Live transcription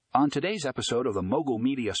On today's episode of the Mogul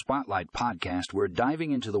Media Spotlight podcast, we're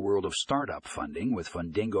diving into the world of startup funding with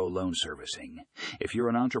Fundingo Loan Servicing. If you're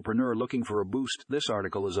an entrepreneur looking for a boost, this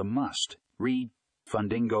article is a must. Read.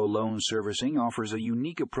 Fundingo Loan Servicing offers a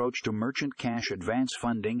unique approach to merchant cash advance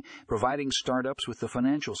funding, providing startups with the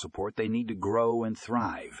financial support they need to grow and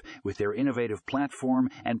thrive. With their innovative platform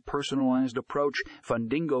and personalized approach,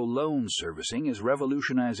 Fundingo Loan Servicing is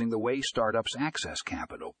revolutionizing the way startups access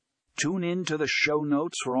capital. Tune in to the show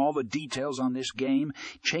notes for all the details on this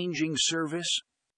game-changing service